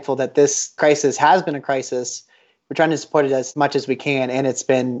very thankful that this crisis has been a crisis. We're trying to support it as much as we can, and it's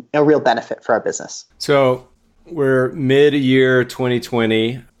been a real benefit for our business. So we're mid-year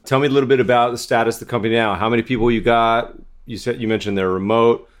 2020. Tell me a little bit about the status of the company now. How many people you got? You mentioned they're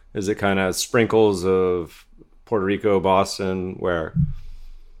remote. Is it kind of sprinkles of Puerto Rico, Boston, where?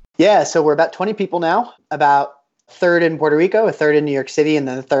 Yeah, so we're about 20 people now, about a third in Puerto Rico, a third in New York City, and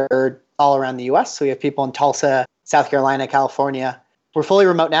then a third all around the US. So we have people in Tulsa, South Carolina, California. We're fully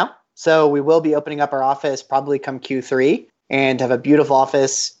remote now. So we will be opening up our office probably come Q3 and have a beautiful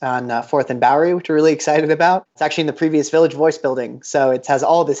office on 4th and Bowery, which we're really excited about. It's actually in the previous Village Voice building. So it has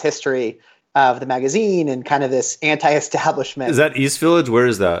all this history of the magazine and kind of this anti-establishment. Is that East Village? Where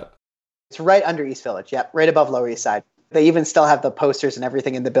is that? It's right under East Village. Yep, right above Lower East Side. They even still have the posters and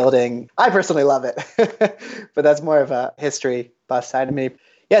everything in the building. I personally love it, but that's more of a history buff side of me.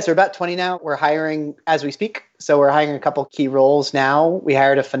 Yeah, so we're about 20 now. We're hiring as we speak. So we're hiring a couple key roles now. We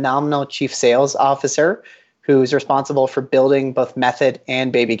hired a phenomenal chief sales officer who's responsible for building both Method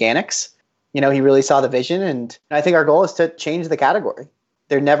and Baby Organics. You know, he really saw the vision, and I think our goal is to change the category.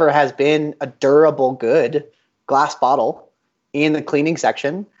 There never has been a durable good glass bottle in the cleaning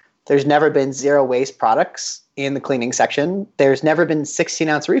section. There's never been zero waste products in the cleaning section. There's never been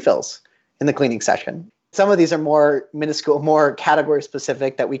 16-ounce refills in the cleaning section. Some of these are more minuscule, more category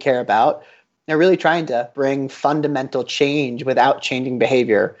specific that we care about. They're really trying to bring fundamental change without changing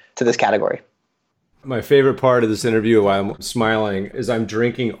behavior to this category. My favorite part of this interview, why I'm smiling, is I'm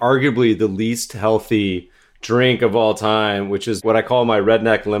drinking arguably the least healthy drink of all time, which is what I call my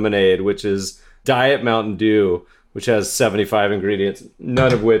redneck lemonade, which is Diet Mountain Dew, which has 75 ingredients,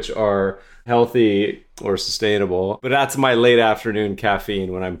 none of which are healthy or sustainable. But that's my late afternoon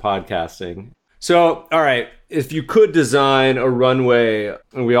caffeine when I'm podcasting. So, all right, if you could design a runway,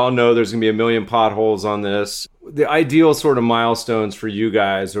 and we all know there's going to be a million potholes on this, the ideal sort of milestones for you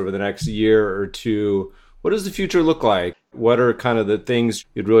guys over the next year or two, what does the future look like? What are kind of the things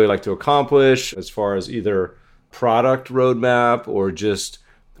you'd really like to accomplish as far as either product roadmap or just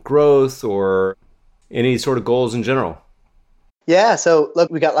growth or any sort of goals in general? Yeah, so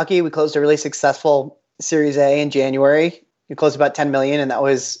look, we got lucky. We closed a really successful Series A in January. We closed about 10 million, and that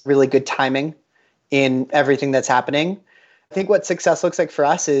was really good timing in everything that's happening. I think what success looks like for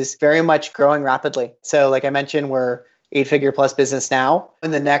us is very much growing rapidly. So like I mentioned, we're 8-figure plus business now.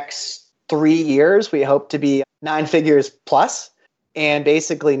 In the next 3 years, we hope to be 9 figures plus. And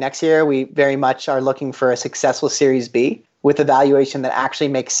basically next year, we very much are looking for a successful Series B with a valuation that actually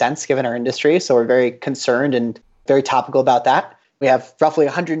makes sense given our industry. So we're very concerned and very topical about that. We have roughly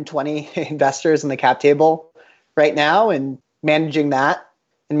 120 investors in the cap table right now, and managing that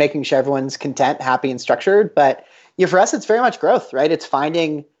and making sure everyone's content, happy, and structured. But for us, it's very much growth, right? It's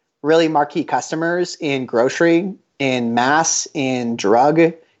finding really marquee customers in grocery, in mass, in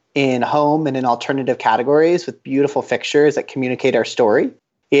drug, in home, and in alternative categories with beautiful fixtures that communicate our story.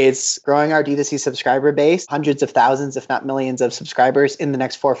 It's growing our D2C subscriber base, hundreds of thousands, if not millions of subscribers in the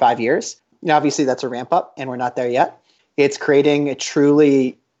next 4 or 5 years. Obviously, that's a ramp up, and we're not there yet. It's creating a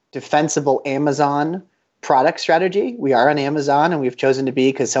truly defensible Amazon product strategy. We are on Amazon, and we've chosen to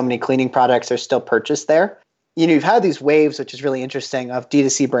be because so many cleaning products are still purchased there. You've had these waves, which is really interesting, of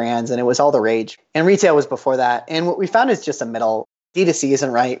D2C brands, and it was all the rage. And retail was before that. And what we found is just a middle. D2C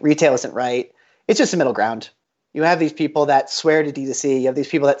isn't right. Retail isn't right. It's just a middle ground. You have these people that swear to D2C. You have these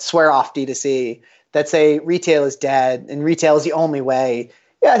people that swear off D2C, that say retail is dead and retail is the only way.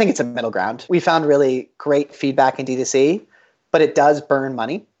 Yeah, I think it's a middle ground. We found really great feedback in D2C, but it does burn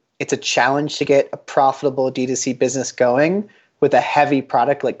money. It's a challenge to get a profitable D2C business going with a heavy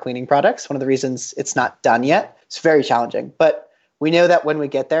product like cleaning products. One of the reasons it's not done yet. It's very challenging. But we know that when we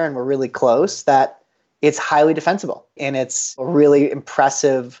get there and we're really close, that it's highly defensible. And it's a really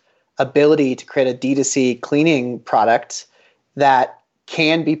impressive ability to create a D2C cleaning product that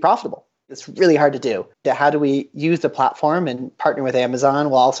can be profitable. It's really hard to do. How do we use the platform and partner with Amazon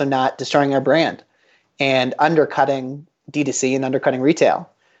while also not destroying our brand and undercutting D2C and undercutting retail?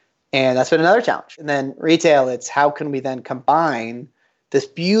 And that's been another challenge. And then retail, it's how can we then combine this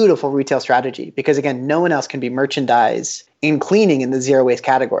beautiful retail strategy? Because again, no one else can be merchandised in cleaning in the zero waste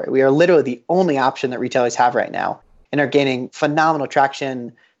category. We are literally the only option that retailers have right now and are gaining phenomenal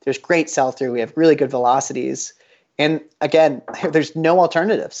traction. There's great sell-through. We have really good velocities. And again, there's no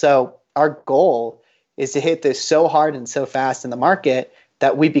alternative. So our goal is to hit this so hard and so fast in the market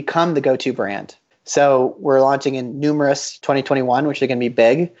that we become the go-to brand. So we're launching in numerous 2021, which are going to be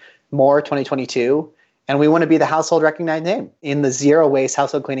big, more 2022. And we want to be the household recognized name in the zero waste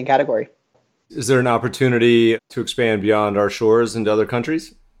household cleaning category. Is there an opportunity to expand beyond our shores into other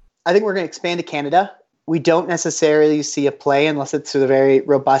countries? I think we're going to expand to Canada. We don't necessarily see a play unless it's through a very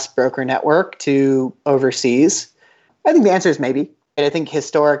robust broker network to overseas. I think the answer is maybe. And I think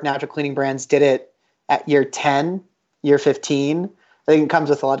historic natural cleaning brands did it at year 10, year 15. I think it comes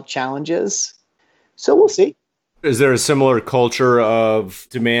with a lot of challenges. So we'll see. Is there a similar culture of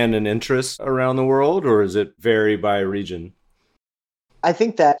demand and interest around the world, or is it vary by region? I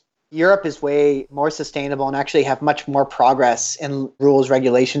think that Europe is way more sustainable and actually have much more progress in rules,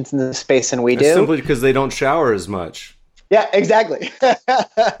 regulations in this space than we do. Simply because they don't shower as much. Yeah, exactly.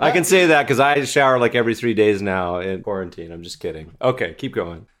 I can say that because I shower like every 3 days now in quarantine. I'm just kidding. Okay, keep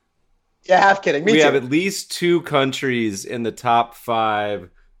going. Yeah, half kidding. Me we too. have at least 2 countries in the top 5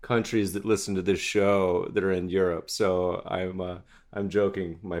 countries that listen to this show that are in Europe. So I'm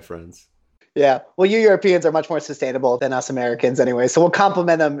joking, my friends. Yeah. Well, you Europeans are much more sustainable than us Americans anyway. So we'll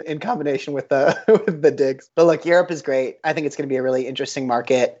compliment them in combination with the with the digs. But look, Europe is great. I think it's going to be a really interesting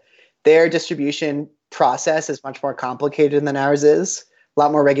market. Their distribution process is much more complicated than ours is. A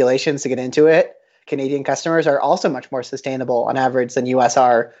lot more regulations to get into it. Canadian customers are also much more sustainable on average than US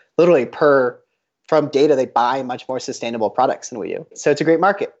are. Literally from data, they buy much more sustainable products than we do. So it's a great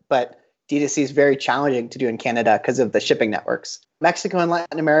market, but D2C is very challenging to do in Canada because of the shipping networks. Mexico and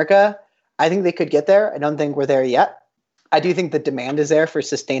Latin America, I think they could get there. I don't think we're there yet. I do think the demand is there for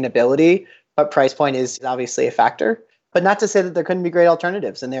sustainability, but price point is obviously a factor. But not to say that there couldn't be great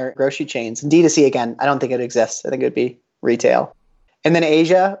alternatives in their grocery chains. And D2C, again, I don't think it exists. I think it would be retail. And then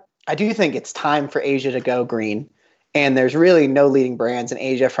Asia, I do think it's time for Asia to go green. And there's really no leading brands in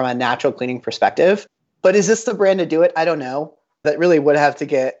Asia from a natural cleaning perspective. But is this the brand to do it? I don't know. That really would have to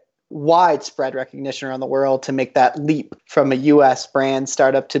get widespread recognition around the world to make that leap from a US brand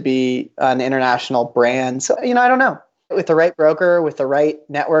startup to be an international brand. So, I don't know. With the right broker, with the right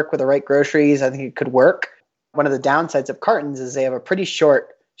network, with the right groceries, I think it could work. One of the downsides of cartons is they have a pretty short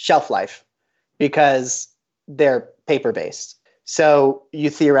shelf life because they're paper-based. So you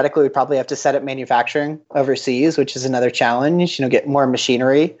theoretically would probably have to set up manufacturing overseas, which is another challenge, get more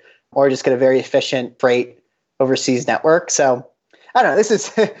machinery or just get a very efficient freight overseas network. So I don't know. This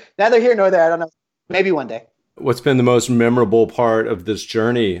is neither here nor there. I don't know. Maybe one day. What's been the most memorable part of this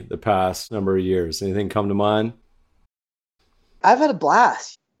journey the past number of years? Anything come to mind? I've had a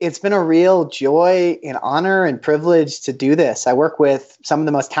blast. It's been a real joy and honor and privilege to do this. I work with some of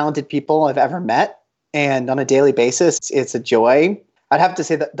the most talented people I've ever met. And on a daily basis, it's a joy. I'd have to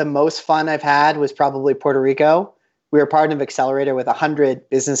say that the most fun I've had was probably Puerto Rico. We were part of an accelerator with 100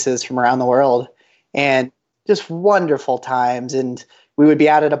 businesses from around the world and just wonderful times. And we would be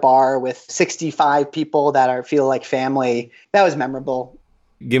out at a bar with 65 people that feel like family. That was memorable.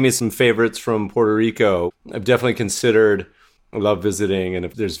 Give me some favorites from Puerto Rico. I've definitely considered, I love visiting, and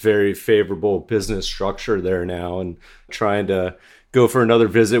if there's very favorable business structure there now and trying to go for another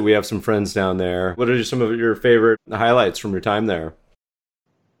visit. We have some friends down there. What are some of your favorite highlights from your time there?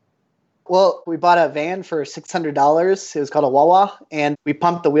 Well, we bought a van for $600. It was called a Wawa, and we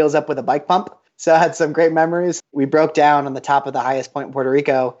pumped the wheels up with a bike pump. So I had some great memories. We broke down on the top of the highest point in Puerto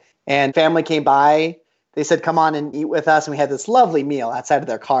Rico, and family came by. They said, come on and eat with us. And we had this lovely meal outside of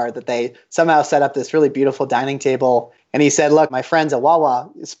their car that they somehow set up this really beautiful dining table. And he said, look, my friend's a Wawa,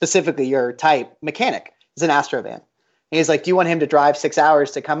 specifically your type mechanic. It's an Astrovan. And he's like, do you want him to drive 6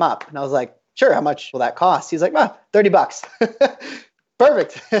 hours to come up? And I was like, sure. How much will that cost? He's like, well, $30.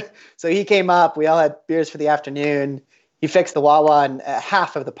 Perfect. So he came up. We all had beers for the afternoon. He fixed the Wawa and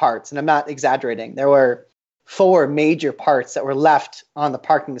half of the parts. And I'm not exaggerating. There were 4 major parts that were left on the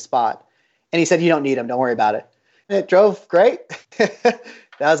parking spot. And he said, you don't need them. Don't worry about it. And it drove great. That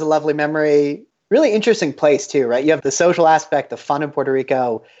was a lovely memory. Really interesting place too, right? You have the social aspect, the fun in Puerto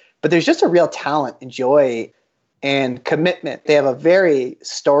Rico, but there's just a real talent and joy and commitment. They have a very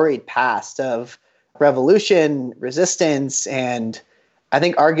storied past of revolution, resistance, and I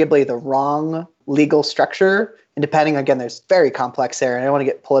think arguably the wrong legal structure. And depending, again, there's very complex there, and I don't want to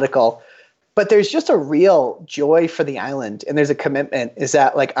get political. But there's just a real joy for the island, and there's a commitment, is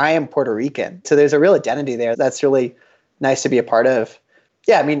that like I am Puerto Rican. So there's a real identity there that's really nice to be a part of.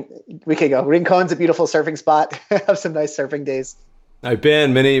 Yeah, I mean, we could go. Rincon's a beautiful surfing spot. Have some nice surfing days. I've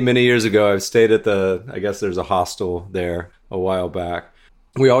been many, many years ago. I've stayed at I guess there's a hostel there a while back.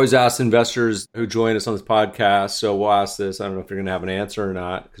 We always ask investors who join us on this podcast, so we'll ask this. I don't know if you're going to have an answer or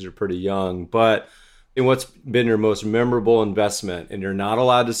not because you're pretty young, but what's been your most memorable investment? And you're not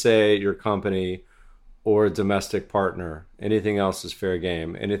allowed to say your company or a domestic partner. Anything else is fair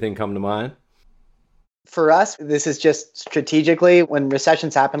game. Anything come to mind? For us, this is just strategically, when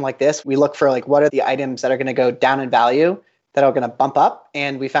recessions happen like this, we look for like what are the items that are going to go down in value that are going to bump up.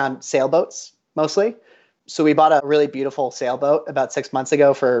 And we found sailboats mostly. So we bought a really beautiful sailboat about 6 months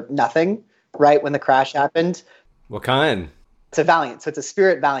ago for nothing, right when the crash happened. What kind? It's a Valiant. So it's a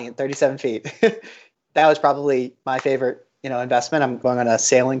Spirit Valiant, 37 feet. That was probably my favorite, investment. I'm going on a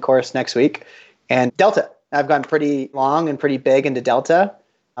sailing course next week. And Delta. I've gone pretty long and pretty big into Delta.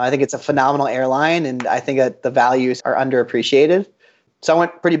 I think it's a phenomenal airline, and I think that the values are underappreciated. So I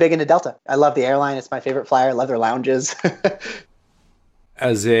went pretty big into Delta. I love the airline. It's my favorite flyer. I love their lounges.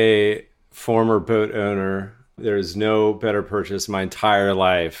 As a former boat owner, there's no better purchase in my entire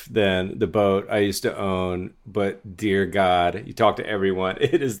life than the boat I used to own. But dear God, you talk to everyone.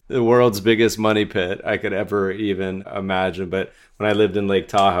 It is the world's biggest money pit I could ever even imagine. But when I lived in Lake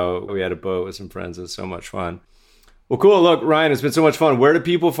Tahoe, we had a boat with some friends. It was so much fun. Well, cool. Look, Ryan, it's been so much fun. Where do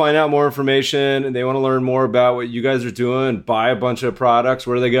people find out more information and they want to learn more about what you guys are doing, buy a bunch of products?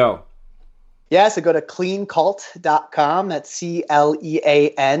 Where do they go? Yeah, so go to cleancult.com. That's CLEANCULT.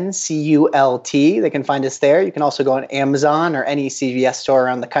 They can find us there. You can also go on Amazon or any CVS store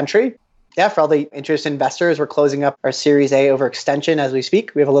around the country. Yeah, for all the interested investors, we're closing up our Series A overextension as we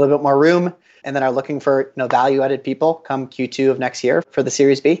speak. We have a little bit more room and then are looking for value-added people come Q2 of next year for the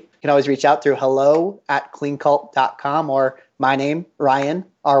Series B. You can always reach out through hello@cleancult.com or my name, Ryan,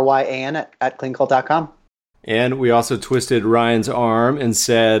 RYAN at cleancult.com. And we also twisted Ryan's arm and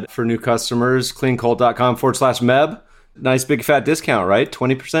said for new customers, cleancult.com/MEB. Nice big fat discount, right?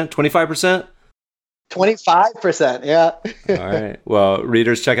 20%, 25%? 25%, yeah. All right. Well,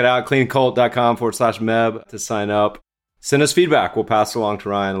 readers, check it out. cleancult.com/MEB to sign up. Send us feedback. We'll pass it along to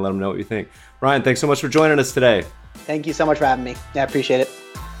Ryan and let him know what you think. Ryan, thanks so much for joining us today. Thank you so much for having me. Yeah, I appreciate it.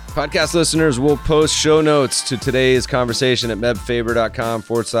 Podcast listeners will post show notes to today's conversation at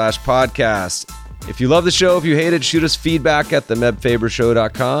mebfaber.com/podcast. If you love the show, if you hate it, shoot us feedback at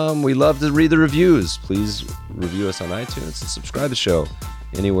themebfabershow.com. We love to read the reviews. Please review us on iTunes and subscribe to the show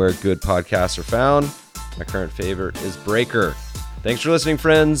anywhere good podcasts are found. My current favorite is Breaker. Thanks for listening,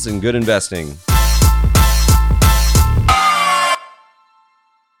 friends, and good investing.